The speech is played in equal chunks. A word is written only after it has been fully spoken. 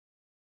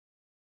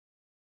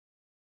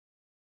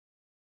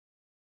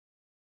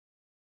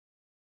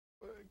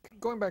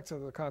Going back to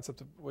the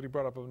concept of what he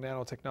brought up of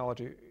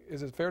nanotechnology,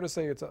 is it fair to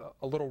say it's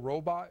a little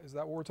robot? Is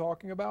that what we're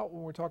talking about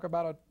when we talk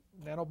about a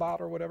nanobot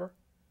or whatever?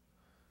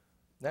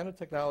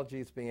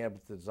 Nanotechnology is being able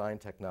to design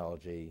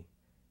technology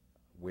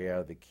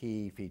where the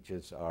key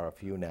features are a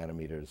few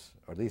nanometers,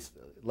 or at least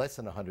less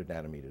than 100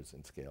 nanometers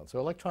in scale. So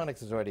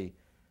electronics has already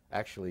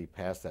actually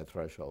passed that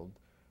threshold.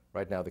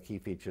 Right now the key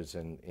features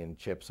in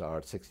chips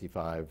are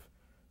 65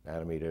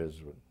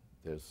 nanometers.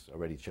 There's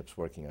already chips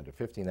working under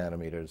 50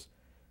 nanometers.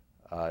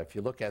 If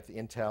you look at the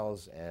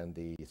Intel's and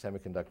the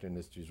semiconductor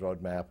industry's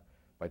roadmap,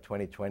 by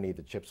 2020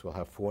 the chips will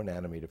have 4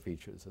 nanometer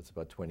features. That's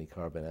about 20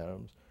 carbon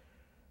atoms.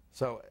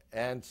 So,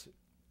 and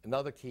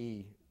another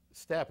key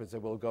step is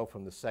that we'll go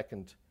from the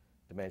second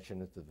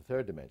dimension into the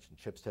third dimension.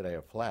 Chips today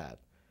are flat.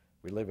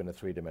 We live in a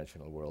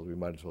three-dimensional world. We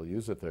might as well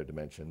use a third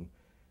dimension.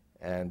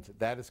 And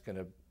that is going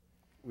to,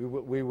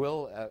 we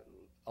will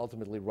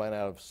ultimately run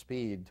out of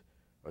speed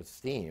or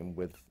steam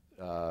with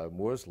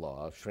Moore's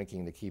law,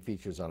 shrinking the key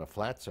features on a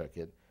flat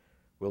circuit.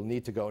 We'll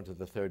need to go into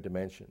the third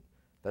dimension.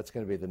 That's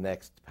going to be the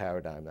next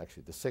paradigm,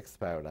 actually the sixth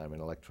paradigm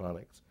in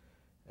electronics.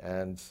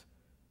 And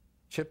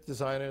chip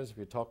designers, if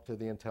you talk to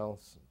the Intel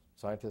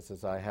scientists,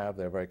 as I have,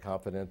 they're very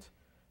confident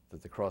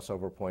that the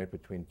crossover point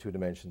between 2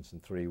 dimensions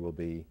and 3 will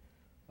be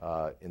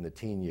in the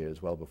teen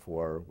years, well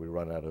before we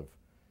run out of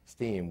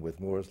steam with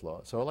Moore's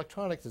law. So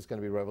electronics is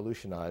going to be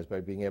revolutionized by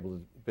being able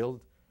to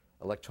build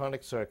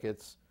electronic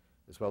circuits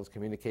as well as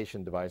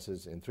communication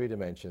devices in 3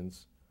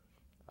 dimensions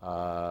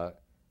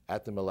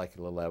at the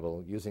molecular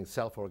level using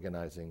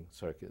self-organizing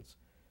circuits.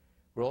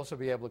 We'll also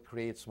be able to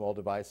create small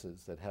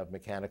devices that have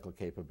mechanical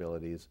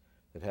capabilities,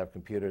 that have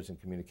computers and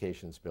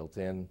communications built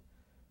in.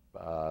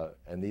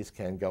 And these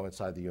can go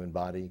inside the human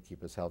body,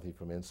 keep us healthy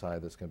from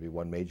inside. That's going to be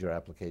one major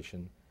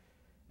application.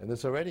 And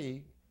there's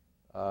already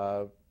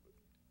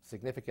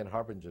significant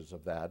harbingers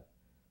of that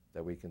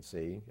we can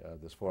see.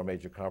 There's 4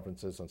 major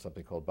conferences on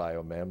something called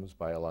BioMEMS,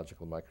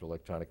 Biological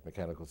Microelectronic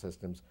Mechanical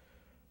Systems.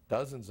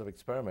 Dozens of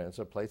experiments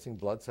are placing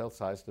blood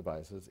cell-sized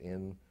devices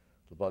in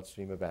the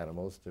bloodstream of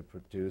animals to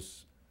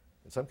produce,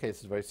 in some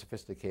cases, very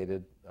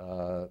sophisticated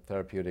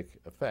therapeutic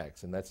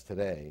effects, and that's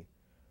today.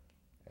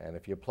 And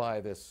if you apply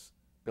this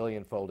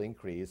billion-fold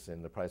increase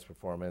in the price,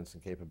 performance,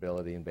 and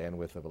capability and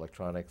bandwidth of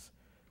electronics,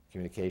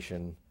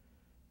 communication,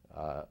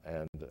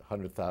 and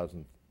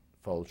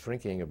 100,000-fold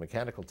shrinking of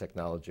mechanical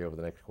technology over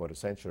the next quarter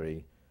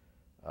century,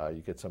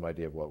 you get some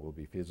idea of what will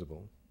be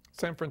feasible.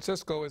 San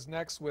Francisco is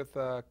next with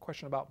a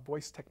question about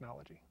voice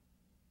technology.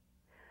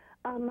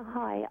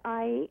 Hi,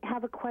 I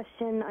have a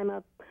question. I'm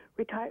a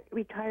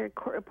retired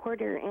court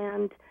reporter,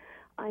 and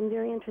I'm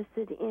very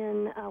interested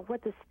in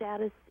what the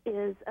status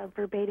is of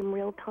verbatim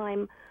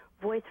real-time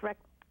voice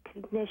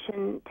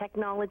recognition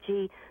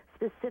technology,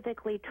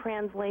 specifically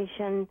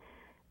translation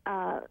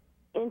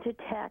into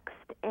text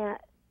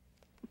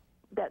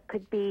that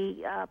could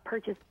be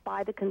purchased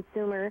by the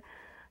consumer.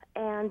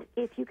 And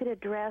if you could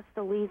address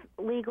the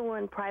legal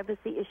and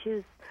privacy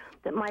issues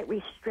that might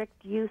restrict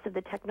use of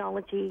the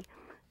technology,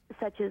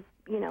 such as,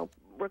 you know,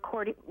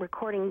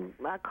 recording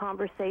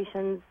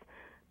conversations.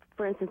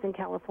 For instance, in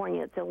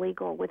California, it's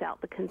illegal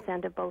without the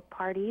consent of both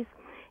parties.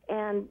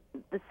 And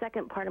the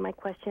second part of my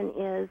question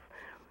is,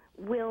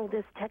 will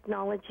this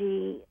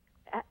technology,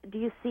 do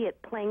you see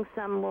it playing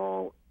some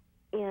role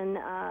in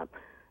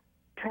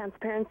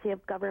transparency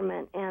of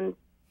government and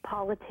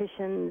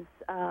politicians,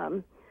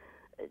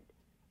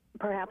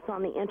 perhaps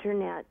on the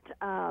internet,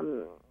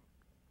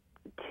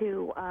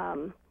 to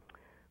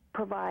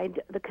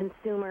provide the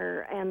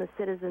consumer and the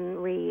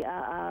citizenry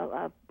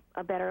a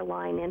better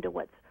line into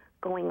what's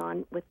going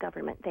on with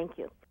government? Thank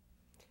you.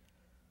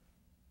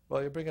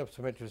 Well, you bring up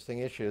some interesting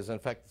issues. In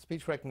fact,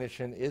 speech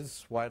recognition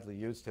is widely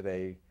used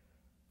today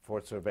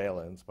for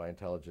surveillance by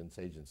intelligence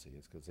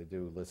agencies, because they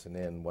do listen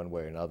in one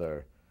way or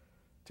another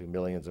to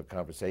millions of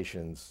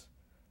conversations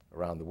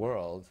around the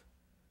world.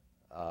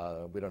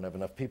 We don't have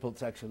enough people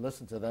to actually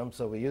listen to them,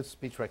 so we use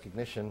speech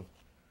recognition.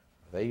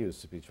 They use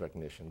speech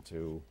recognition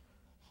to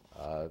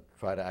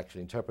try to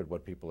actually interpret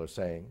what people are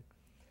saying.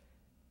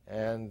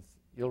 And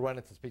you'll run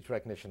into speech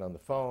recognition on the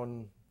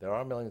phone. There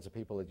are millions of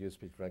people that use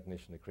speech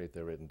recognition to create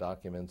their written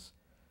documents.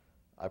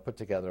 I put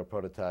together a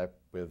prototype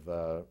with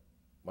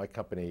my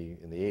company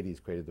in the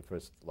 80s, created the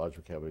first large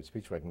vocabulary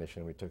speech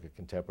recognition. We took a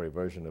contemporary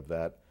version of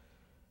that,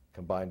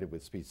 combined it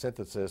with speech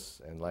synthesis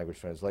and language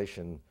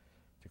translation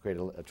to create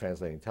a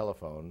translating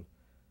telephone.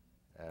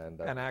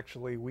 And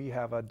actually, we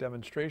have a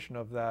demonstration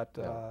of that,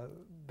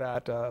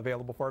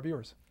 available for our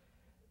viewers.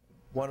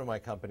 One of my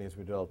companies,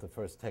 we developed the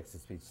first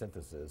text-to-speech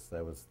synthesis.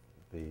 That was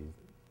the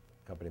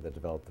company that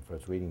developed the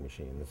first reading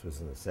machine. This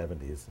was in the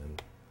 70s.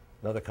 And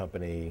another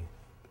company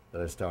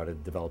that I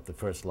started developed the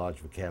first large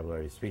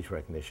vocabulary speech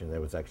recognition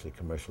that was actually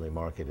commercially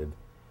marketed.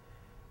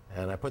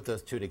 And I put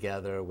those two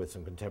together with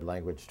some contemporary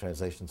language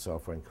translation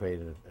software and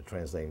created a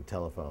translating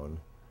telephone.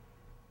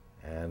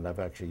 And I've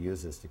actually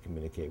used this to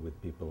communicate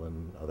with people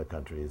in other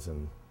countries.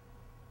 And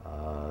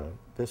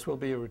this will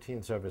be a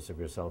routine service of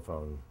your cell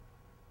phone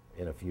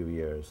in a few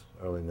years,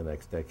 early in the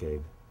next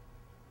decade.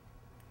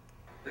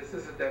 This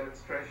is a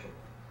demonstration.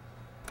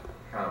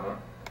 comma.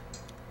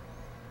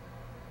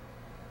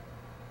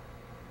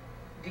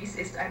 Dies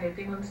ist eine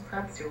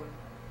Demonstration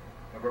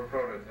Of a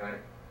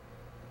prototype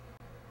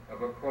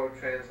of a quote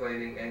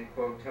translating end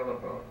quote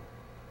telephone.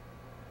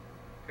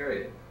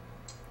 Period.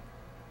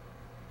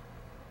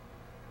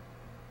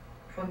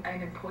 von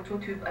einem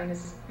Prototyp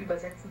eines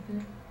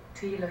übersetzenden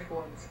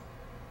Telefons.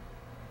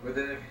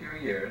 Within a few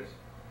years,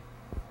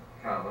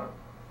 comma,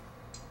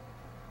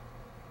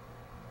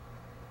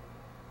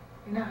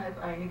 Innerhalb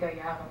einiger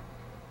Jahre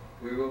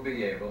we will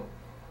be able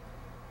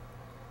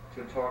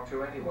to talk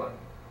to anyone,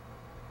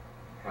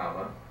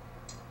 comma,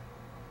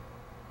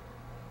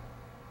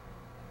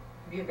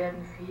 wir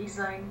werden fähig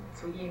sein,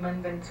 zu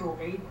jemandem zu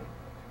reden,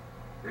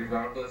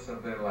 regardless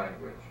of their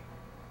language.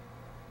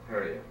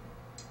 Period.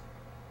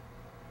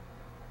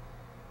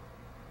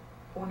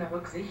 ohne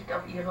Rücksicht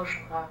auf ihre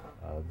Sprache.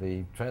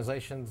 The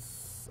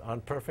translations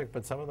aren't perfect,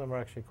 but some of them are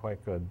actually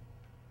quite good.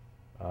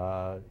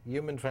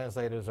 Human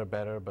translators are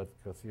better, but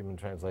because human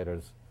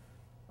translators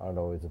aren't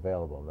always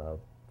available. Now,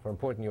 for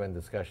important UN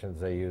discussions,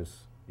 they use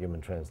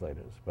human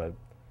translators, but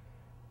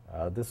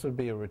this would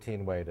be a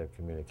routine way to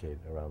communicate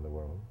around the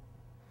world.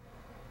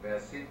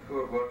 Merci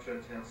pour votre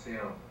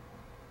attention.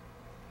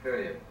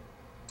 Period.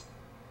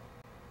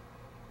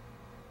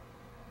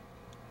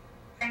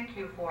 Thank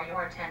you for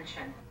your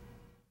attention.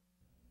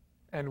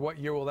 And what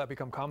year will that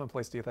become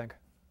commonplace, do you think?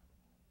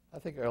 I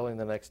think early in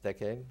the next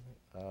decade,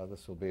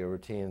 this will be a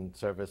routine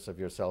service of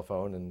your cell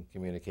phone and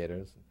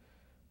communicators.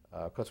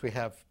 Of course, we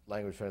have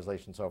language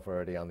translation software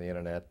already on the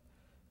internet.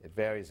 It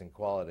varies in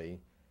quality.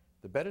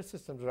 The better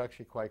systems are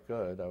actually quite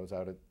good. I was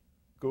out at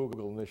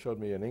Google and they showed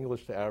me an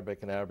English to Arabic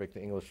and Arabic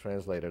to English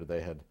translator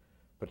they had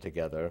put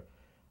together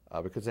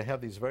because they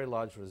have these very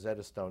large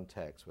Rosetta Stone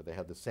texts where they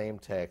have the same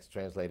text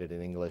translated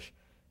in English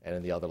and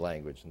in the other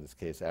language, in this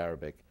case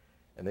Arabic.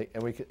 And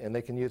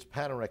they can use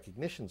pattern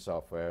recognition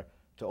software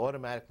to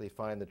automatically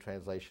find the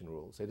translation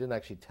rules. They didn't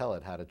actually tell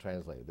it how to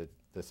translate.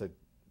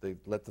 They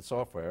let the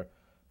software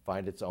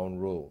find its own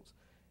rules.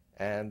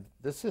 And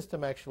this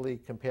system actually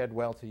compared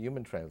well to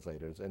human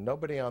translators, and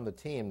nobody on the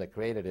team that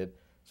created it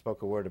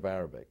spoke a word of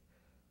Arabic.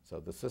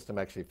 So the system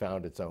actually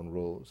found its own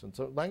rules. And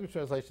so language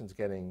translation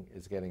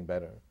is getting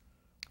better.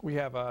 We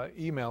have an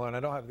email, and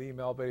I don't have the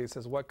email, but he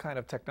says, what kind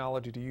of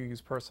technology do you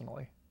use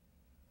personally?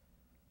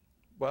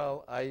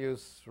 Well, I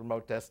use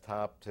remote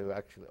desktop to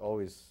actually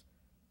always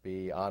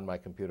be on my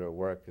computer at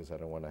work because I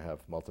don't want to have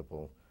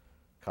multiple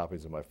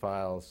copies of my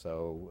files.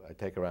 So I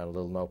take around a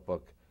little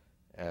notebook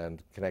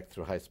and connect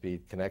through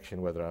high-speed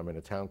connection, whether I'm in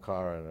a town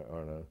car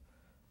or in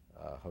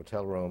a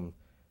hotel room,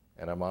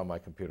 and I'm on my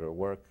computer at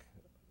work.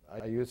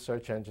 I use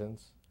search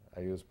engines.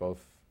 I use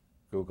both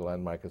Google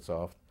and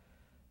Microsoft.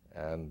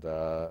 And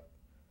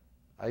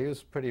I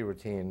use pretty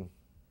routine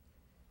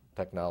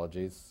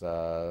technologies,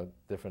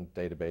 different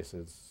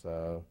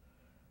databases,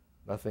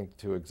 nothing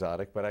too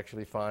exotic, but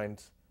actually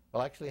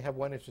have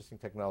one interesting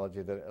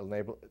technology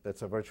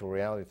that's a virtual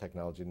reality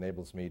technology,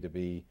 enables me to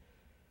be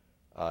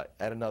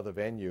at another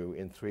venue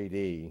in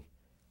 3D.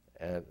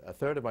 And a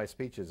third of my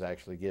speeches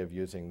actually give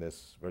using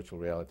this virtual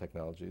reality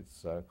technology.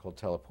 It's called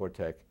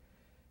Teleportech.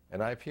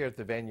 And I appear at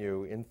the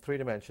venue in 3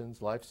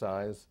 dimensions, life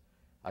size.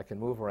 I can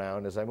move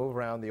around. As I move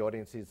around, the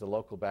audience sees the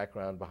local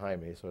background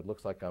behind me, so it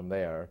looks like I'm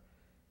there.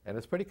 And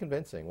it's pretty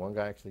convincing. One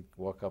guy actually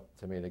walked up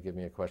to me to give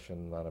me a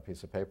question on a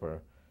piece of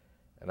paper.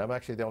 And I'm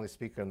actually the only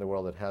speaker in the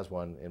world that has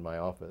one in my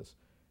office,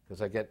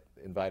 because I get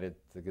invited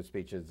to give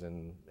speeches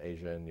in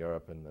Asia and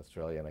Europe and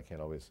Australia, and I can't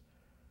always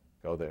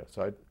go there.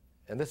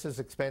 And this is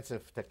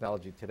expensive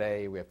technology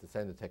today. We have to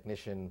send a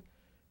technician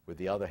with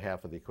the other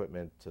half of the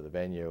equipment to the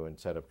venue and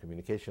set up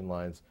communication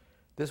lines.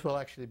 This will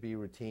actually be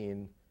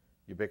routine,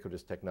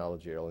 ubiquitous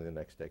technology early in the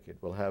next decade.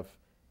 We'll have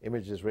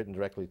images written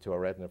directly to our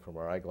retina from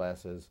our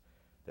eyeglasses.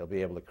 They'll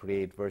be able to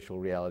create virtual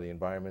reality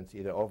environments,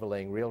 either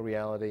overlaying real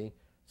reality,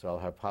 so I'll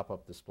have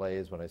pop-up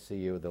displays. When I see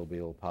you, there'll be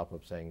a little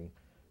pop-up saying,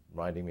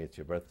 reminding me it's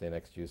your birthday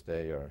next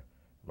Tuesday, or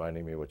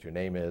reminding me what your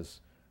name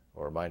is,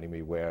 or reminding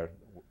me where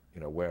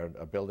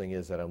a building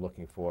is that I'm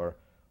looking for,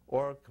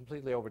 or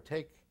completely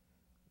overtake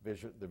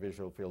the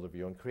visual field of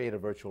view and create a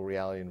virtual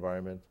reality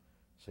environment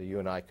so you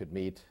and I could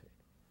meet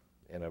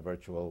in a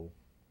virtual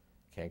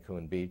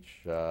Cancun beach,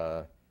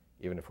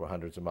 even if we're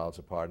hundreds of miles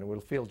apart, and we'll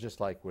feel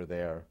just like we're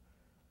there.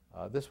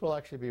 This will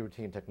actually be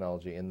routine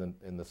technology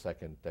in the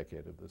second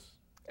decade of this.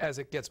 As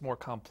it gets more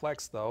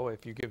complex, though,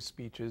 if you give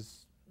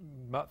speeches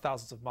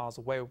thousands of miles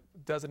away,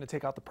 doesn't it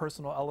take out the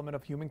personal element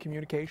of human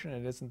communication?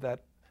 And isn't that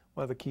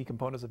one of the key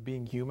components of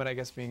being human, I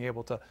guess, being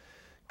able to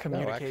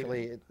communicate? No,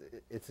 actually,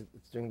 it's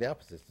doing the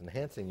opposite. It's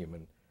enhancing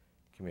human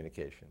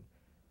communication.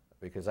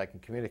 Because I can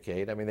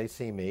communicate. I mean, they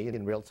see me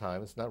in real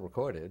time. It's not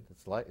recorded.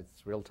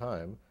 It's real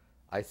time.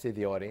 I see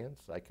the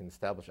audience. I can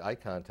establish eye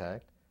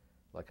contact,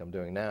 like I'm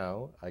doing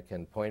now. I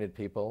can point at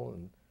people,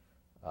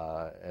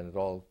 and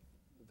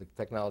the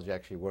technology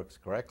actually works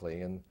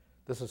correctly. And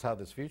this is how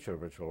this future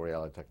virtual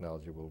reality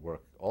technology will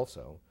work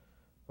also.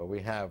 But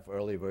we have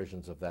early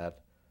versions of that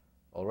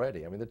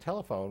already. I mean, the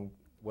telephone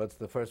was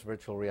the first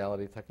virtual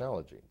reality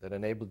technology that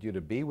enabled you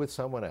to be with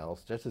someone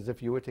else, just as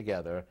if you were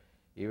together,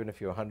 even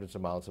if you're hundreds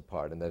of miles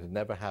apart, and that had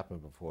never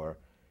happened before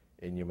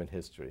in human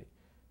history.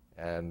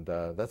 And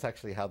that's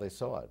actually how they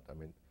saw it. I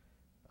mean,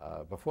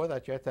 before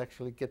that, you had to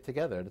actually get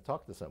together to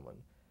talk to someone.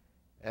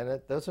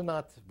 And those are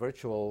not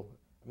virtual.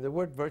 I mean, the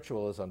word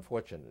virtual is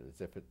unfortunate,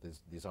 as if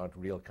these aren't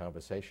real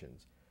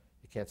conversations.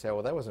 You can't say,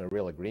 well, that wasn't a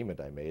real agreement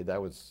I made.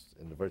 That was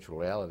in the virtual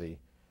reality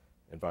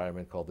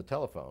environment called the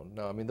telephone.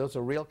 No, I mean, those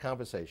are real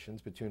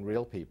conversations between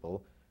real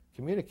people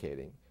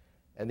communicating.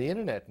 And the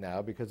internet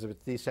now, because of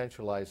its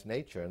decentralized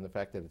nature and the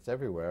fact that it's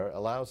everywhere,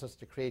 allows us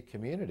to create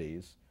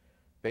communities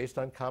based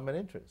on common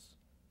interests.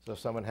 So if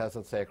someone has,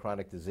 let's say, a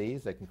chronic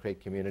disease, they can create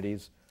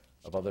communities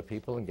of other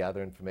people and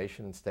gather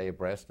information and stay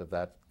abreast of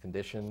that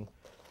condition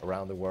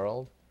around the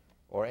world,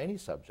 or any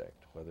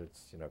subject, whether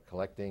it's, you know,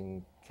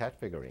 collecting cat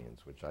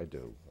figurines, which I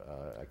do.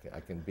 I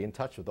can be in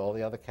touch with all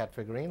the other cat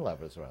figurine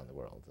lovers around the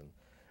world and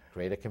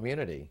create a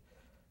community.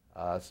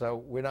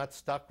 So we're not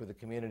stuck with the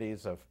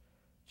communities of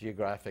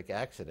geographic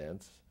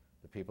accidents,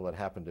 the people that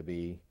happen to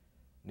be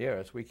near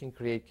us. We can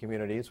create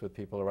communities with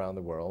people around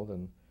the world,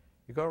 and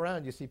you go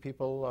around, you see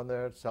people on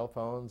their cell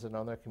phones and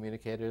on their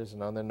communicators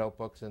and on their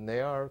notebooks, and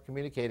they are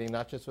communicating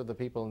not just with the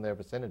people in their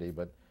vicinity,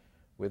 but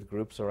with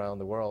groups around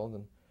the world,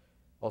 and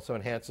also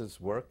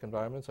enhances work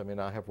environments. I mean,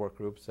 I have work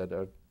groups that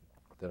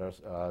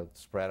are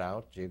spread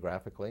out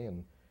geographically,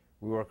 and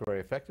we work very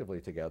effectively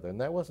together, and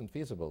that wasn't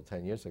feasible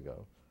 10 years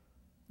ago.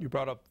 You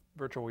brought up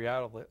virtual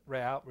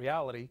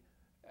reality.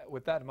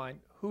 With that in mind,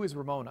 who is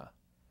Ramona?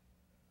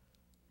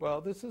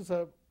 Well, this is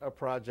a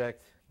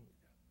project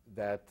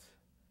that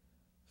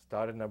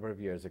started a number of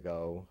years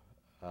ago.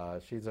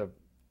 She's a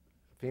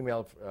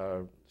female,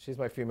 she's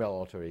my female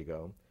alter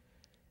ego.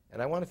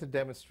 And I wanted to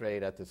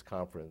demonstrate at this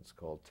conference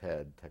called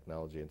TED,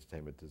 Technology,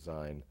 Entertainment,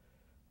 Design,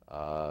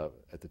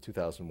 at the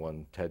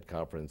 2001 TED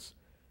conference,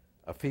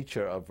 a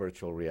feature of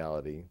virtual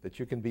reality that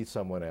you can be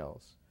someone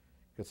else.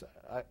 Because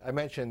I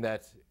mentioned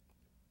that,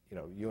 you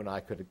know, you and I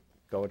could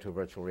go into a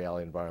virtual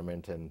reality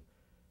environment and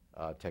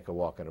take a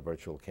walk on a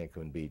virtual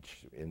Cancun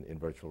beach in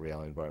virtual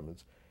reality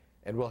environments.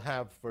 And we'll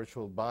have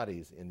virtual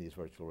bodies in these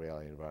virtual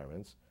reality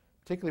environments,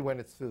 particularly when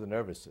it's through the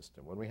nervous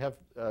system. When we have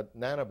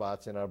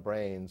nanobots in our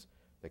brains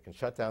that can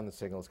shut down the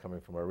signals coming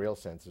from our real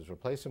senses,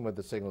 replace them with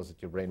the signals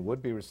that your brain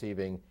would be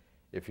receiving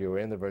if you were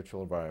in the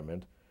virtual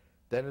environment,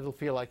 then it'll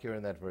feel like you're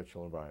in that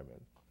virtual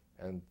environment.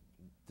 And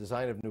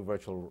design of new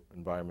virtual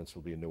environments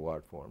will be a new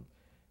art form.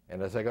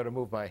 And as I go to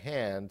move my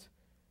hand,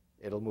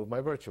 it'll move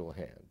my virtual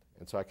hand.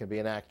 And so I can be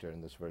an actor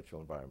in this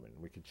virtual environment.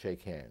 We can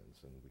shake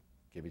hands and we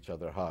give each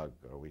other a hug,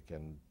 or we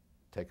can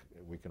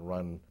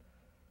run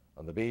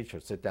on the beach or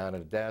sit down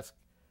at a desk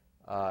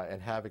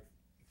and have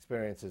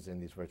experiences in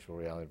these virtual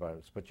reality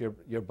environments. But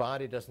your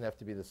body doesn't have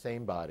to be the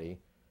same body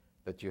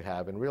that you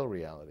have in real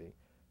reality.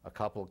 A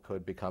couple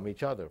could become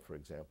each other, for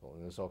example.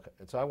 And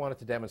so I wanted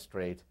to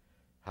demonstrate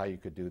how you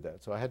could do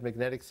that. So I had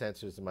magnetic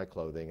sensors in my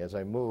clothing. As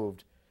I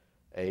moved,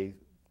 a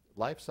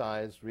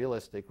life-size,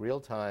 realistic,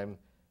 real-time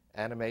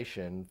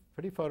animation,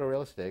 pretty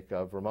photorealistic,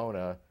 of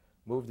Ramona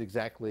moved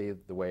exactly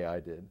the way I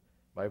did.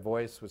 My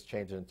voice was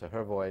changed into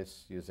her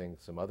voice using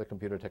some other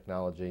computer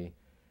technology,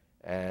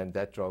 and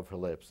that drove her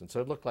lips. And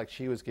so it looked like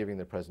she was giving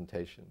the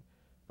presentation,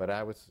 but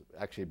I was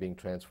actually being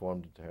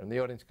transformed into her. And the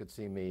audience could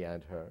see me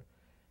and her.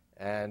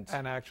 And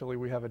actually,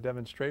 we have a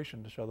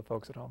demonstration to show the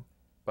folks at home.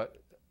 But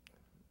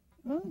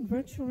well, in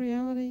virtual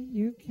reality,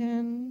 you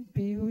can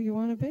be who you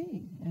want to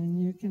be,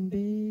 and you can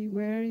be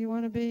where you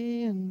want to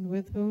be and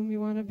with whom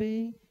you want to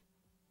be,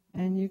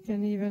 and you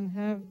can even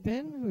have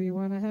been who you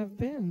want to have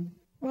been.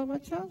 Well, my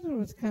childhood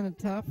was kind of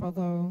tough,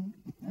 although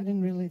I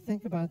didn't really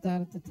think about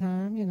that at the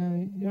time. You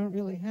know, you don't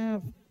really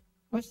have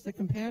much to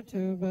compare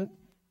to, but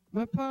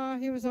my pa,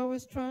 he was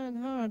always trying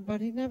hard, but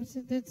he never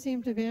did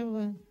seem to be able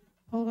to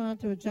hold on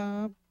to a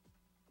job.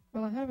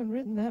 Well, I haven't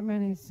written that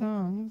many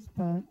songs,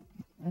 but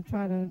I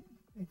try to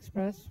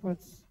express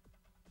what's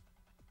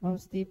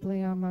most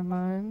deeply on my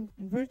mind.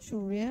 In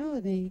virtual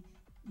reality,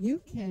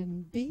 you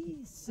can be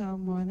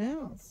someone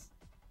else.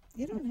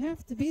 You don't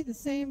have to be the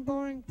same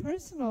boring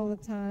person all the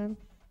time.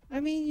 I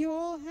mean, you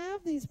all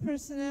have these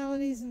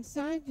personalities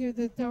inside you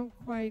that don't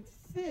quite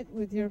fit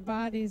with your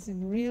bodies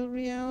in real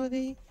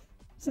reality.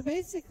 So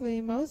basically,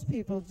 most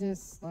people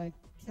just, like,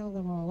 kill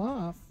them all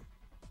off.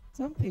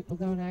 Some people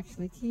don't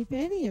actually keep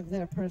any of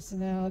their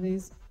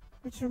personalities,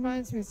 which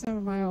reminds me of some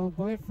of my old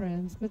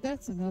boyfriends, but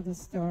that's another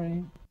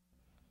story.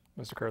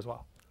 Mr.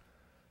 Kurzweil.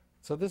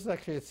 so this is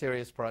actually a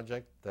serious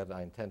project that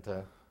I intend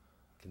to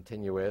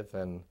continue with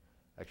and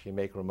actually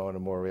make Ramona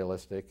more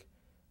realistic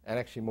and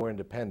actually more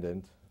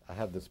independent. I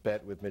have this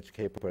bet with Mitch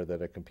Caper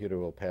that a computer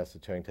will pass the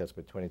Turing test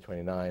by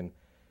 2029,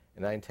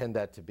 and I intend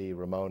that to be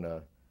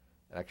Ramona,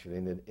 actually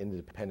an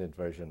independent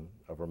version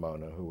of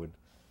Ramona, who would,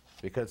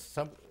 because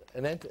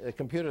a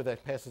computer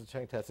that passes the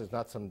Turing test is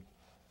not some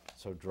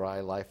so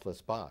dry,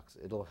 lifeless box.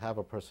 It'll have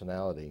a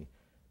personality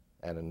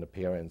and an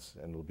appearance,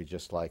 and it'll be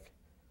just like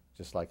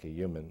a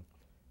human.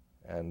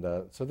 And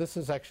so this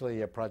is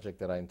actually a project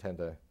that I intend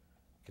to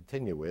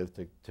continue with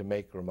to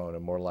make Ramona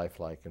more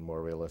lifelike and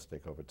more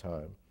realistic over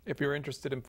time. If you're interested in